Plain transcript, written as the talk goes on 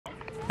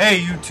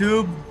Hey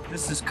YouTube,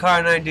 this is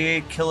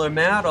Car98 Killer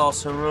Matt,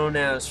 also known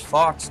as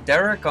Fox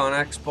Derek on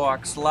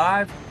Xbox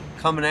Live,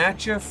 coming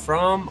at you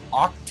from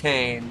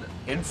Octane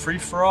in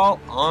free-for-all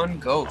on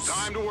Ghost.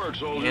 Time to work,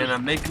 soldiers. And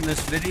I'm making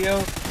this video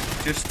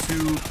just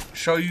to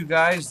show you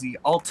guys the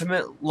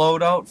ultimate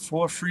loadout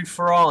for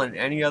free-for-all in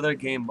any other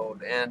game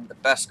mode and the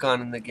best gun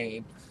in the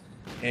game.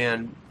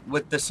 And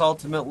with this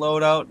ultimate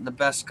loadout and the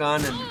best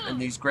gun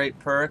and these great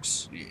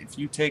perks, if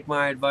you take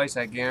my advice,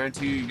 I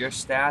guarantee you your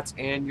stats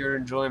and your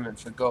enjoyment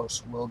for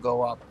Ghost will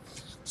go up.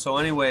 So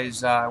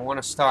anyways, I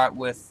want to start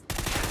with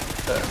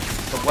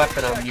the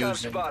weapon I'm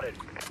using,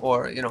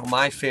 or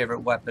my favorite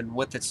weapon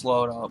with its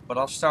loadout. But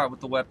I'll start with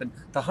the weapon,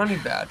 the Honey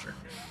Badger.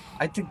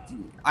 I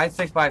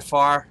think by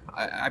far,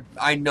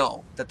 I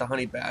know that the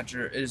Honey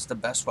Badger is the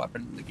best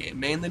weapon in the game,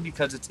 mainly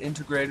because it's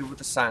integrated with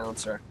the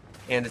silencer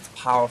and it's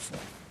powerful.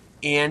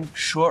 And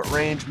short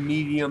range,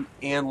 medium,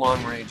 and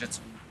long range, it's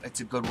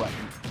a good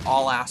weapon,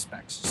 all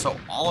aspects. So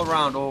all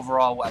around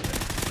overall weapon,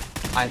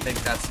 I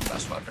think that's the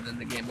best weapon in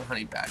the game, the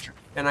Honey Badger.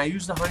 And I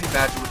use the Honey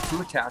Badger with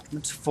 2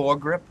 attachments: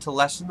 foregrip to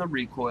lessen the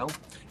recoil,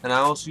 and I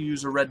also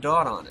use a red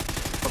dot on it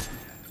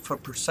for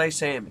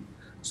precise aiming.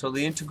 So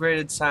the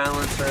integrated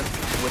silencer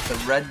with the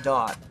red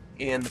dot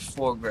and the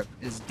foregrip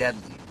is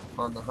deadly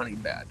on the Honey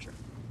Badger.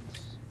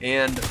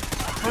 And the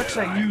perks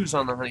I use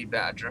on the Honey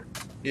Badger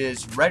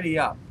is ready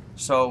up.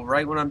 So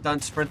right when I'm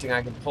done sprinting,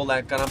 I can pull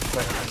that gun up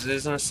quick, because it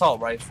is an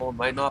assault rifle. It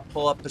might not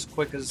pull up as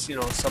quick as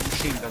a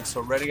submachine gun. So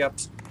ready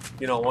up's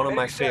one of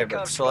my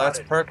favorites. So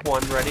that's perk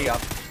 1, ready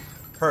up.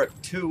 Perk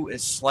 2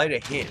 is sleight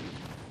of hand.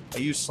 I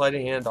use sleight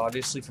of hand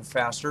obviously for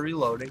faster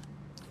reloading.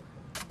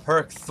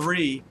 Perk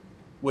 3,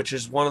 which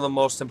is one of the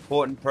most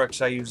important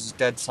perks I use, is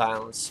dead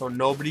silence. So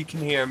nobody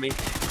can hear me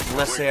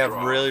unless they have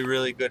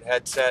really good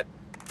headset.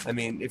 I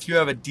mean, if you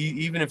have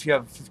even if you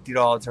have a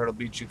 $50 Turtle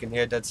Beach, you can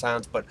hear dead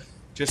silence. But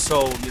just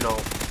so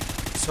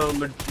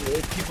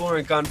if people are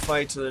in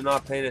gunfights or they're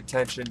not paying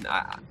attention,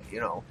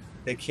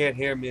 they can't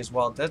hear me as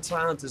well. Dead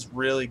silence is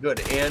really good,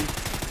 and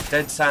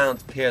dead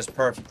silence pairs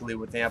perfectly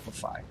with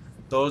amplify.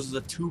 Those are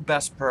the 2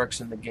 best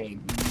perks in the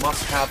game. You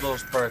must have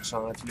those perks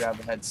on if you have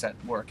a headset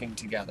working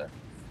together,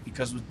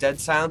 because with dead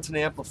silence and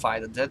amplify,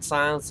 the dead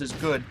silence is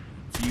good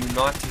for you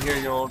not to hear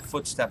your own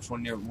footsteps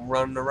when you're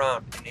running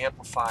around, and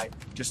amplify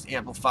just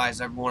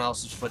amplifies everyone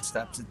else's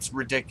footsteps. It's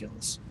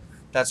ridiculous.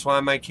 That's why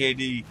my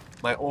KD,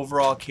 my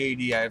overall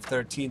KD, I have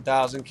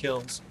 13,000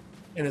 kills,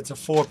 and it's a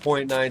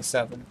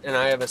 4.97, and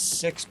I have a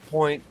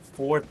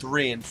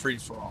 6.43 in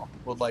free-for-all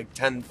with like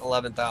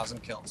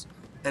 11,000 kills.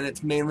 And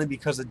it's mainly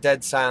because of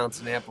dead silence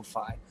and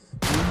amplify.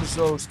 Use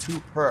those 2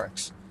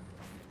 perks.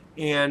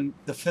 And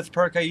the 5th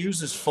perk I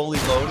use is fully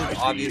loaded,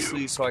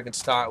 obviously, so I can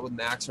start with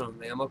maximum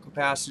ammo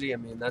capacity. I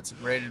mean, that's a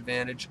great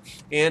advantage.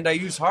 And I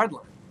use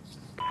hardline.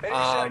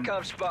 I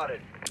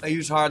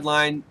use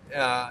hardline,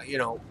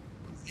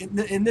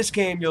 in this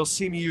game, you'll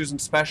see me using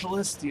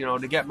specialist,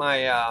 to get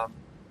my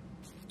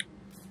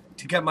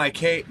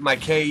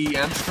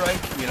K.E.M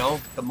strike,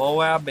 the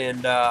Moab,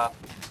 and well,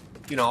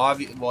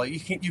 you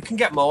can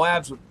get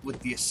Moabs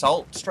with the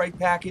assault strike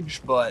package,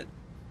 but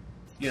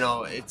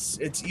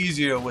it's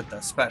easier with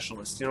the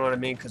specialist. You know what I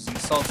mean? Because the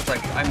assault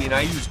strike, I mean,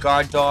 I use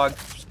guard dog,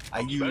 I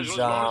use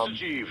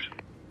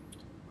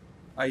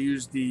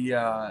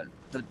the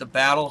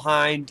battle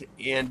hind,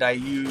 and I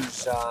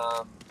use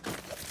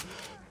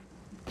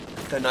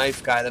the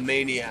knife guy, the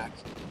maniac,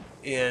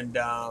 and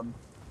I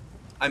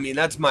mean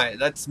that's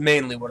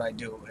mainly what I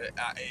do.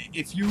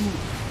 If you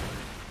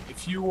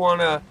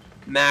want to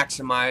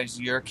maximize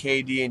your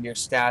KD and your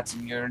stats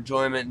and your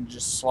enjoyment and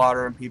just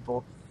slaughtering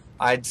people,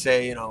 I'd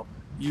say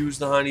use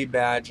the Honey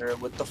Badger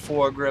with the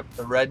foregrip,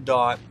 the red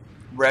dot,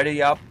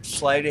 ready up,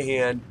 sleight of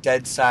hand,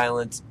 dead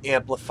silence,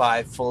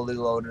 amplify, fully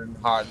loaded,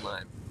 and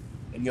hardline,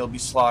 and you'll be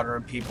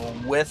slaughtering people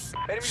with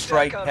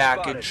strike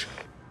package.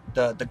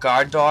 The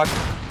guard dog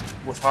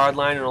with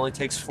hardline, it only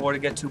takes 4 to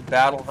get to.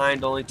 Battle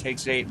hind only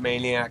takes 8.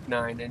 Maniac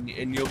 9,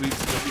 and you'll be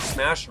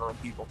smashing on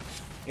people.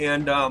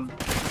 And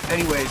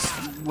anyways,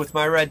 with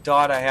my red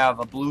dot, I have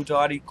a blue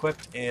dot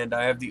equipped, and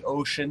I have the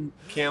ocean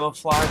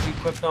camouflage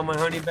equipped on my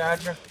Honey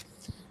Badger.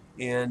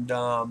 And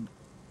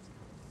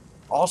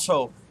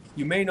also,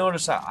 you may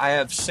notice I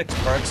have 6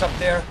 perks up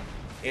there.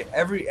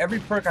 Every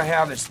perk I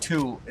have is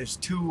two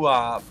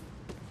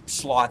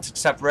slots,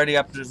 except ready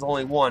up. There's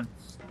only 1.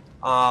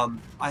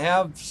 I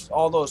have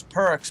all those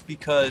perks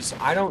because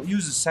I don't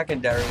use a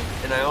secondary,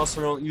 and I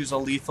also don't use a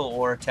lethal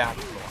or a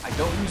tactical. I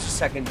don't use a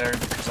secondary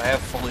because I have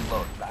fully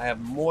loaded. I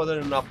have more than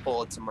enough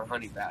bullets in my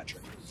Honey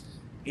Badger.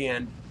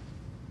 And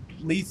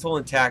lethal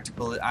and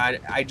tactical,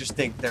 I just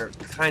think they're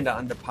kind of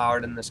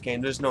underpowered in this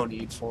game. There's no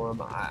need for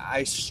them.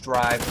 I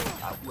strive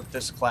with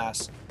this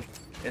class,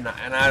 and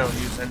I don't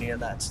use any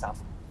of that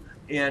stuff.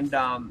 And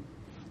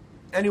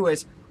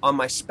anyways, on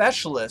my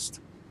specialist,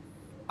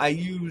 I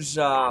use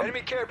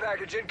enemy care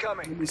package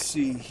incoming. Let me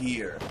see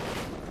here.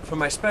 For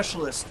my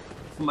specialist,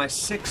 for my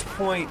 6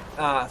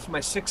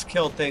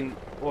 kill thing,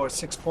 or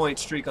 6-point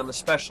streak on the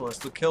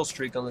specialist, with kill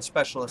streak on the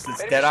specialist, it's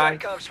Enemy Deadeye,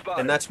 SATCOM spotted.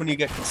 and that's when you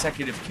get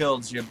consecutive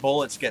kills. Your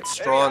bullets get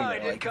stronger.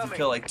 behind, Like if you incoming.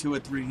 kill like 2 or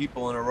 3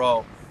 people in a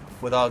row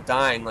without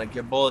dying, like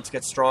your bullets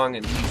get strong,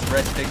 and these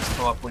red things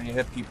come up when you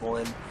hit people.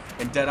 And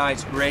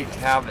Deadeye's great to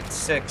have at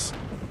 6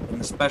 in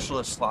the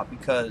specialist slot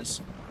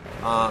because,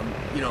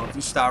 you know, if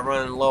you start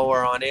running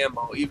lower on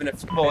ammo, even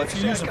if, well, if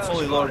you use it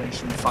fully loaded, you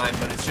should be fine,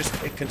 but it's just,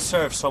 it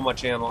conserves so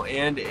much ammo,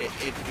 and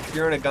if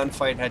you're in a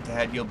gunfight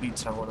head-to-head, you'll beat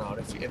someone out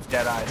if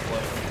Deadeye's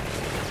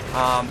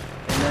loaded.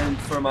 And then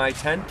for my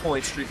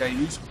 10-point streak, I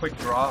use quick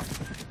draw.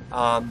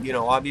 You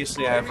know,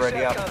 obviously I have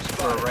ready up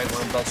for right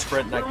when I'm about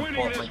sprinting, I can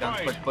pull up my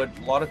gun quick, but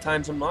a lot of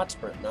times I'm not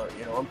sprinting out.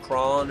 You know, I'm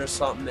crawling or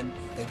something,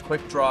 and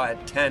quick draw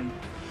at 10,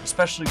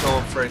 especially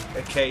going for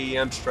a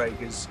K.E.M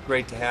strike, is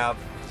great to have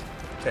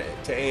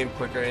to aim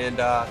quicker. And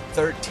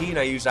 13,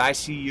 I use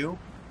ICU.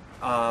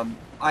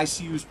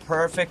 ICU is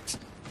perfect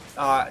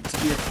to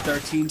be at the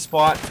 13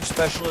 spot for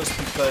specialist,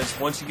 because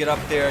once you get up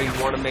there, you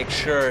want to make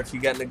sure if you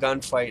get in a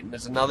gunfight and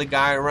there's another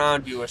guy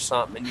around you or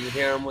something, and you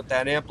hear him with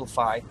that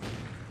amplify,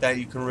 that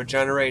you can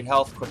regenerate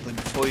health quickly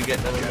before you get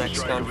into the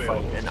next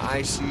gunfight. And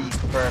ICU is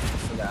perfect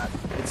for that.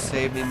 It's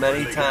saved me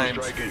many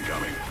times.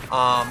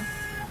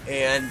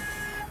 And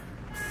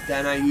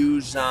then I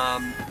use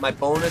my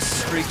bonus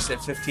streaks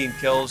at 15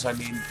 kills. I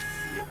mean,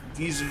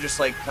 these are just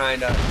like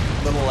kind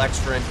of little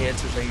extra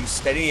enhancers. I use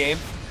steady aim,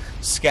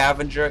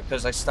 scavenger,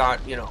 because I start,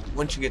 you know,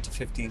 once you get to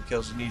 15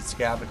 kills, you need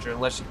scavenger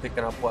unless you're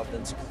picking up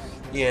weapons.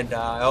 And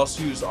I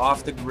also use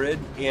off the grid,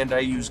 and I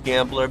use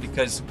gambler,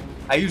 because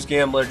I use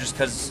gambler just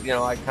because, you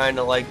know, I kind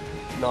of like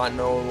not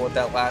knowing what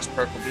that last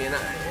perk will be. And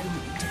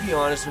to be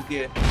honest with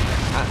you,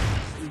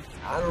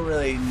 I don't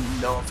really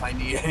know if I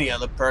need any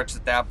other perks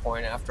at that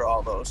point after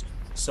all those.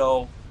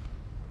 So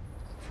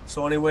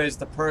anyways,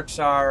 the perks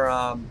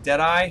are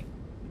Deadeye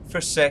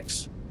for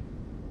 6,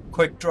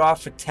 quick draw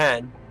for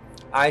 10,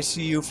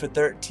 ICU for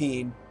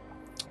 13,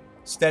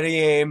 steady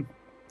aim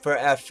for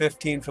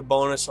F15 for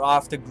bonus,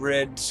 off the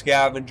grid,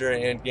 scavenger,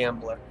 and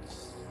gambler.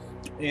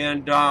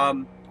 And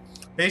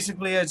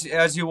basically,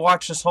 as you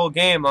watch this whole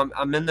game,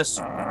 I'm in this.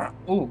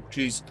 Oh,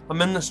 jeez,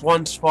 I'm in this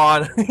one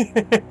spot.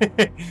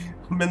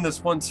 I'm in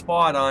this one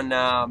spot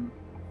on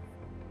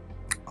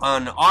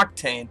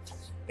Octane,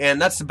 and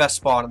that's the best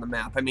spot on the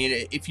map. I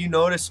mean, if you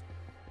notice,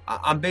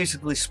 I'm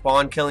basically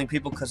spawn killing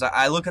people, because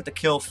I look at the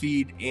kill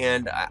feed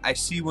and I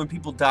see when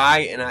people die,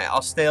 and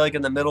I'll stay like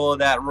in the middle of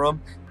that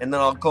room, and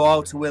then I'll go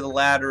out to where the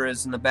ladder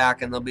is in the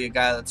back, and there'll be a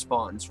guy that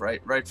spawns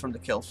right from the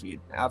kill feed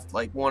after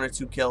like 1 or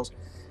 2 kills.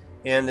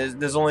 And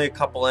there's only a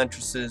couple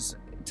entrances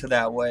to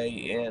that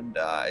way, and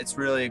it's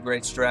really a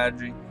great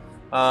strategy.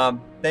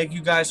 Thank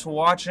you guys for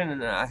watching,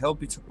 and I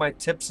hope you took my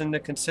tips into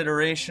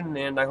consideration,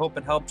 and I hope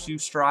it helps you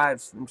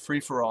strive in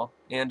free-for-all,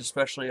 and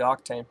especially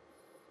Octane.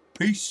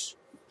 Peace.